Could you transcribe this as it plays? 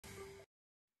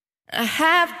A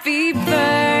happy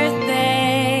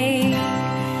birthday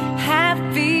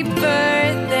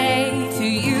to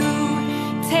you.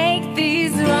 Take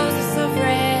these roses of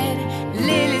red,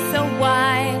 lilies of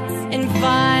white, and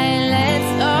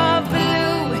violets of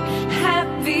blue.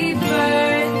 Happy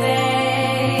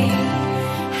birthday,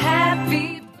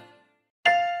 happy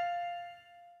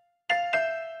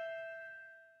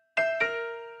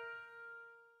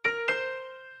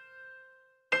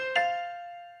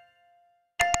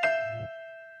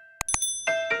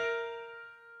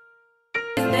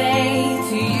birthday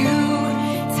to you.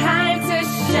 Time to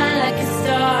shine like a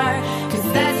star, 'cause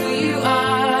that's who you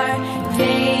are.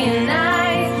 Day and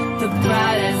night, the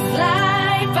brightest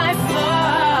light by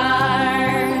far.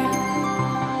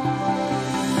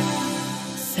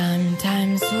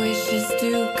 Sometimes wishes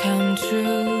do come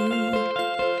true.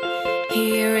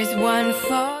 Here is one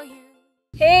for you.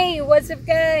 Hey, what's up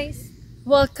guys?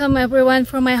 Welcome everyone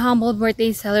for my humble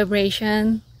birthday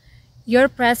celebration. Your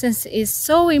presence is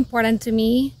so important to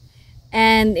me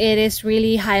and it is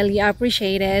really highly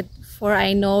appreciated, for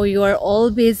I know you're all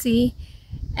busy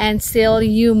and still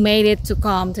you made it to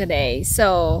come today.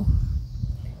 So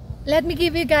let me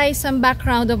give you guys some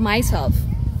background of myself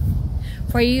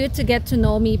for you to get to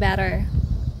know me better.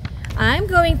 I'm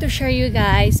going to share you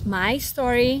guys my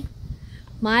story,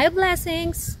 my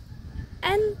blessings,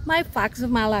 and my facts of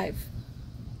my life.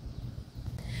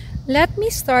 Let me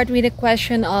start with the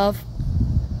question of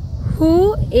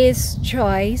who is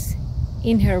Joyce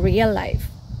in her real life?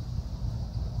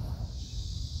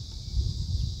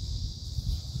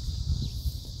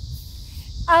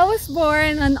 I was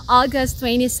born on August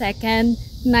 22nd,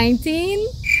 19...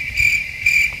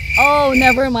 Oh,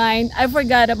 never mind. I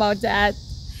forgot about that.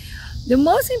 The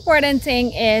most important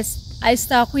thing is I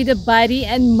stuck with the body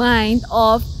and mind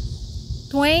of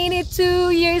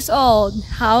 22 years old.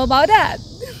 How about that?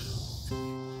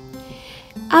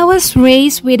 I was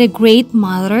raised with a great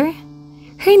mother.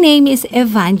 Her name is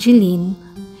Evangeline,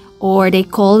 or they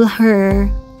call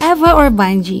her Eva or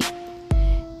Vanji.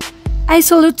 I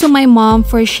salute to my mom,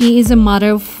 for she is a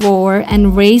mother of four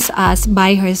and raised us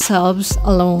by herself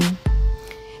alone,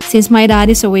 since my dad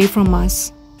is away from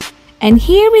us. And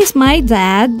here is my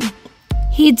dad.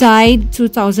 He died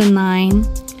 2009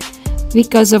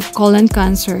 because of colon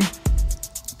cancer.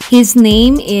 His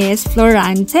name is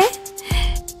Florante,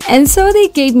 and so they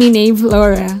gave me name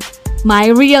Flora, my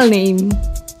real name.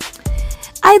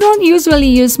 I don't usually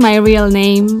use my real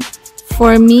name.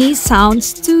 For me,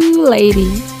 sounds too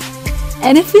lady,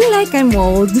 and I feel like I'm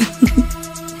old.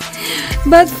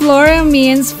 But Flora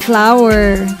means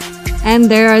flower, and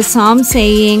there are some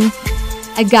saying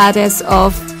a goddess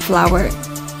of flower.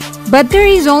 But there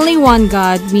is only one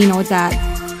God, we know that.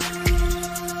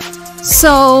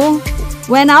 So,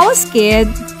 when I was kid,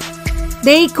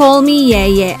 they call me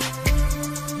Yeye,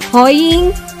 Hoying,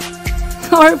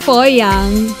 or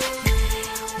Poyang.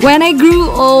 When I grew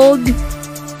old,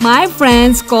 my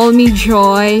friends call me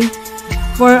Joy,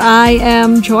 for I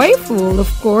am joyful,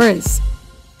 of course,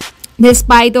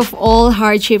 despite of all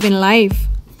hardship in life.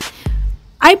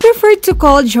 I prefer to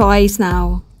call Joyce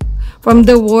now, from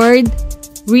the word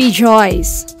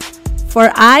rejoice, for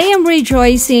I am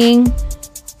rejoicing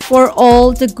for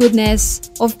all the goodness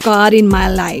of God in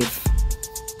my life.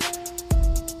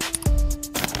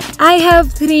 I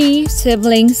have 3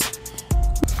 siblings.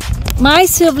 My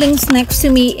siblings next to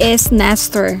me is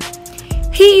Nestor.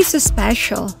 He is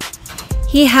special.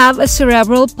 He have a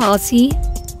cerebral palsy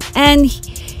and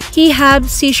he have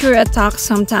seizure attacks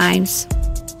sometimes.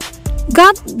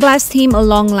 God blessed him a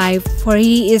long life, for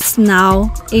he is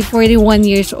now a 41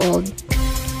 years old.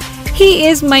 He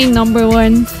is my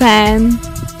 #1 fan.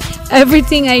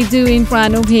 Everything I do in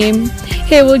front of him,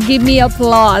 he will give me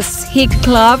applause. He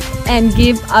clap and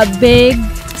give a big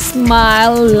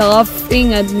smile,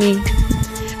 laughing at me.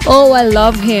 Oh, I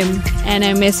love him and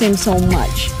I miss him so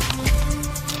much.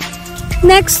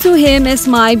 Next to him is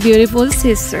my beautiful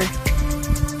sister.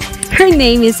 Her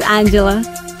name is Angela.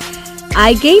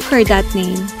 I gave her that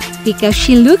name because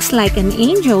she looks like an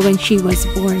angel when she was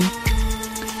born.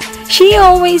 She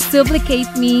always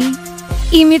duplicate me,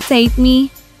 imitate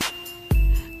me,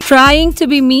 trying to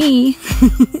be me.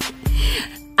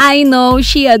 I know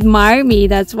she admire me,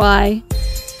 that's why.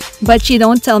 But she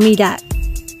don't tell me that.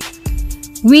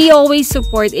 We always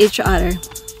support each other.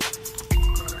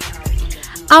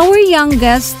 Our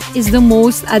youngest is the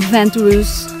most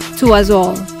adventurous to us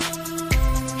all.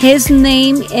 His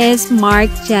name is Mark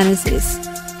Genesis.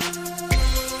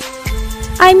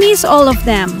 I miss all of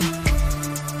them.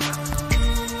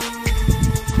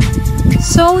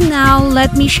 So now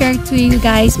let me share to you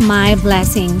guys my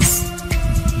blessings.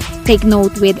 Take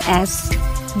note with S.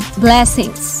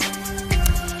 blessings.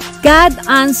 God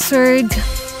answered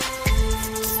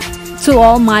to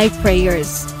all my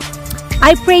prayers.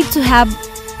 I prayed to have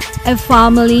a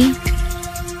family,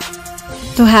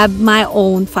 to have my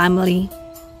own family.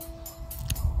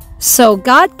 So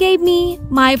God gave me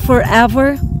my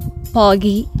forever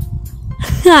pogi,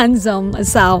 handsome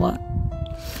asawa.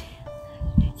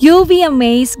 You'll be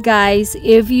amazed, guys,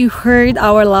 if you heard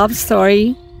our love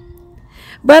story.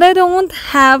 But I don't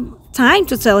have time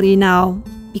to tell you now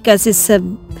because it's a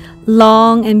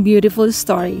long and beautiful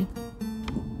story.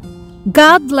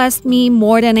 God blessed me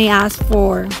more than I asked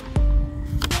for.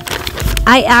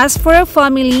 I asked for a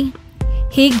family.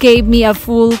 He gave me a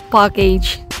full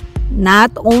package.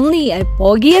 Not only a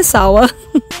pogi asawa,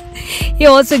 He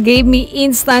also gave me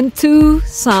instant 2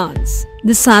 sons,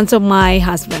 the sons of my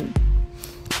husband.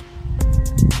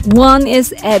 One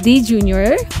is Eddie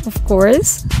Jr., of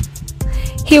course.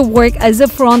 He worked as a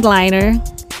frontliner,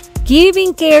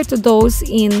 giving care to those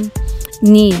in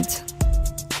need.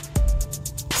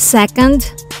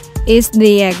 Second is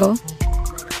Diego,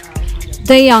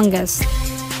 the youngest.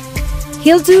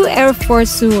 He'll do Air Force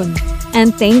soon,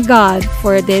 and thank God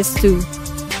for this too.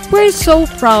 We're so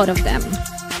proud of them.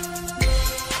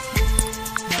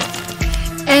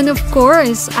 And of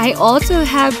course, I also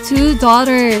have 2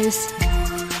 daughters.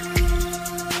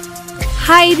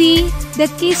 Heidi,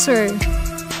 the kisser.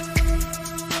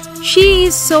 She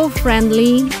is so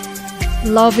friendly,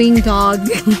 loving dog.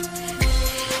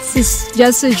 She's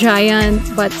just a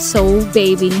giant, but so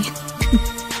baby.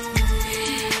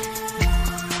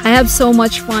 I have so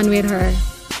much fun with her.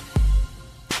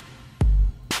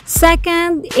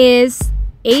 Second is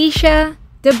Asia,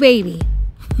 the baby.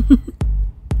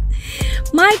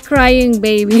 My crying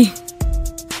baby.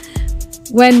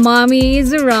 When mommy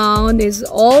is around, is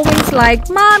always like,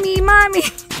 "Mommy, mommy."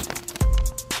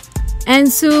 And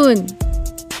soon,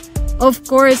 of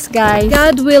course, guys,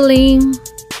 God willing,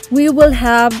 we will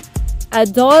have a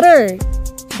daughter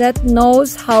that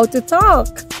knows how to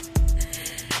talk.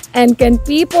 And can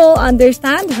people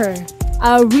understand her?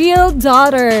 A real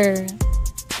daughter.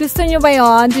 Gusto nyo ba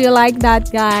yun? Do you like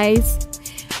that, guys?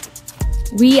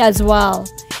 We as well.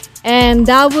 And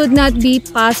that would not be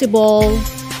possible,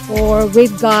 for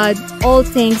with God, all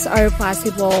things are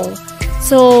possible.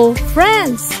 So,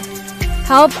 friends,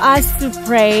 help us to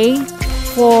pray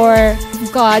for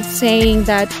God, saying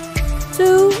that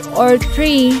 2 or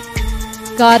 3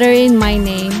 gather in my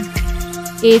name,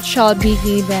 it shall be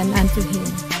given unto him.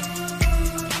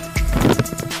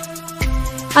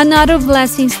 Another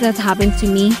blessings that happened to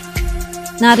me,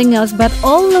 nothing else but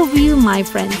all of you, my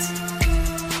friends.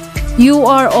 You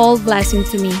are all blessing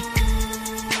to me.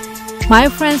 My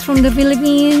friends from the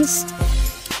Philippines,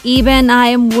 even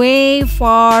I am way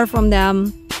far from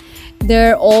them,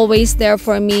 they're always there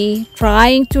for me,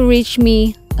 trying to reach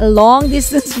me, a long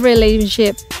distance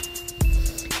relationship.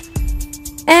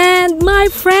 And my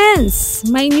friends,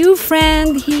 my new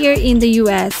friend here in the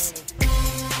US.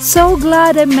 So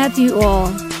glad I met you all.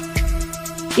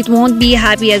 It won't be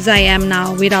happy as I am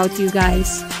now without you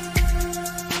guys.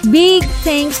 Big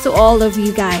thanks to all of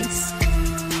you guys.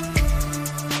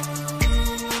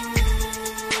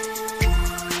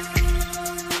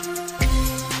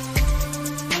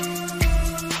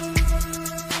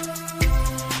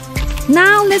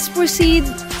 Now let's proceed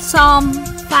some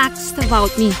facts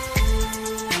about me.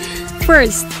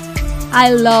 First, I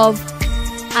love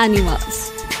animals.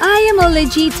 I am a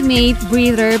legitimate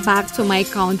breeder back to my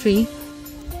country.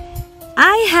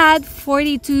 I had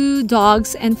 42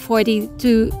 dogs and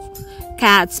 42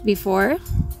 cats before,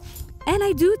 and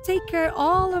I do take care of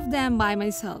all of them by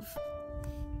myself.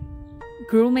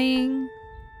 Grooming,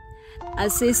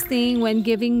 assisting when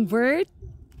giving birth,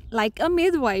 like a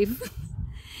midwife.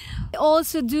 I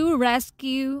also do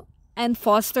rescue and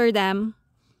foster them.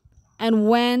 And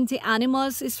when the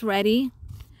animals is ready,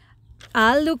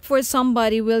 I'll look for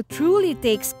somebody who will truly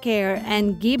takes care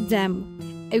and give them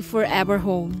a forever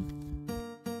home.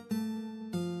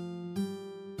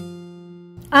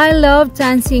 I love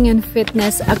dancing and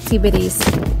fitness activities.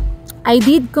 I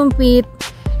did compete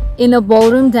in a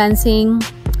ballroom dancing,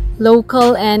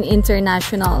 local and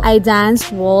international. I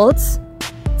danced waltz,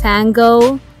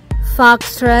 tango,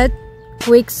 foxtrot,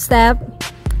 quick step,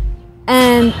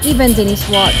 and even Dennis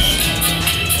waltz.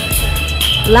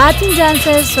 Latin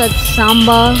dances such as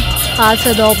samba,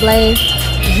 paso doble,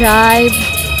 jive,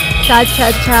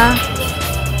 cha-cha-cha.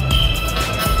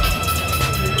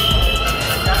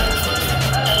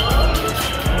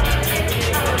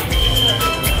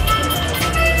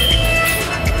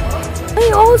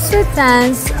 I also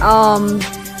dance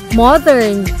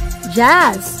modern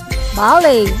jazz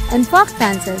ballet, and folk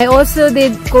dances. I also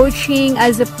did coaching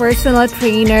as a personal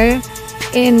trainer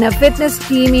in a fitness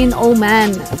gym in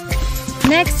Oman.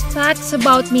 Next facts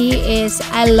about me is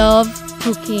I love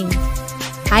cooking.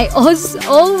 I also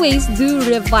always do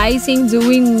revising,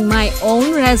 doing my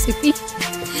own recipe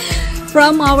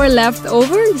from our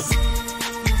leftovers.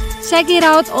 Check it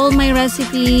out, all my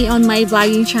recipe on my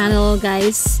vlogging channel,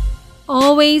 guys.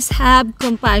 Always have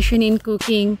compassion in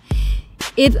cooking.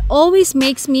 It always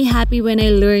makes me happy when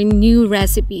I learn new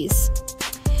recipes.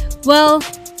 Well,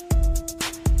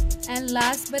 and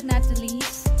last but not the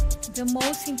least, the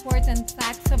most important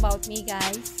facts about me,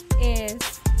 guys, is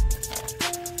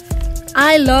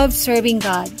I love serving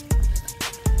God.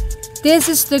 This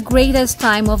is the greatest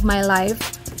time of my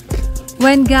life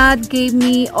when God gave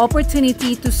me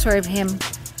opportunity to serve Him.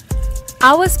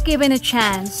 I was given a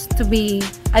chance to be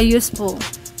a useful,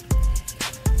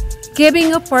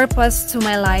 giving a purpose to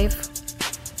my life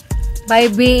by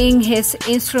being His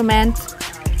instrument,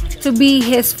 to be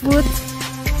His foot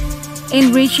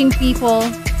in reaching people,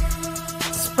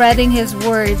 spreading His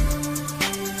word.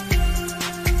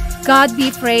 God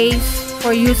be praised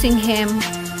for using Him,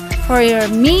 for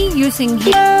me using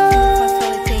Him to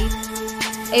facilitate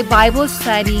a Bible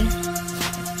study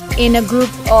in a group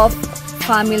of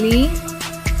family,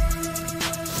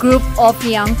 group of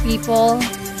young people.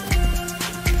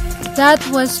 That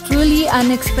was truly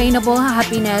unexplainable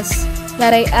happiness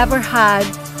that I ever had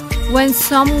when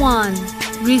someone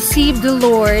received the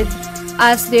Lord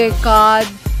as their God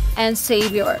and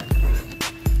Savior.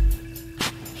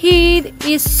 He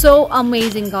is so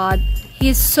amazing, God. He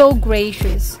is so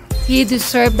gracious. He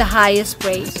deserves the highest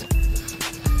praise.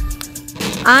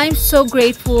 I'm so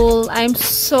grateful. I'm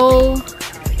so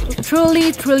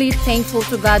truly thankful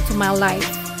to God to my life.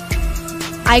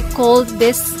 I call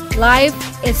this life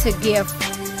is a gift,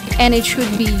 and it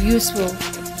should be useful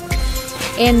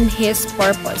in His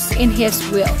purpose, in His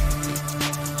will.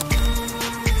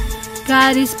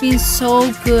 God has been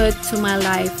so good to my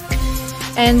life,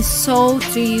 and so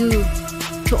to you,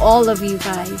 to all of you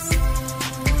guys.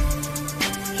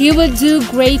 He will do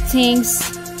great things,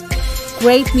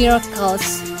 great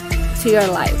miracles to your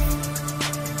life.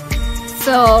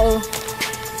 So,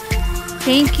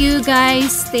 thank you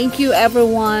guys, thank you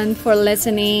everyone for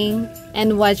listening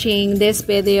and watching this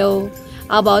video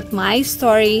about my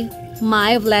story,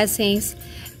 my blessings,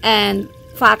 and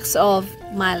facts of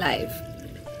my life.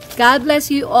 God bless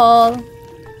you all.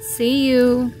 See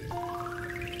you.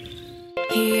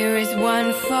 Here is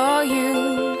one for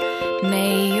you.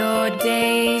 May your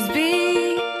days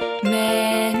be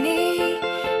many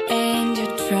and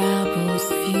your troubles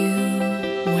few.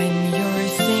 When you're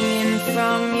singing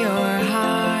from your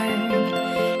heart,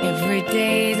 every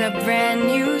day's a brand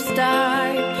new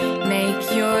start. Make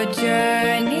your journey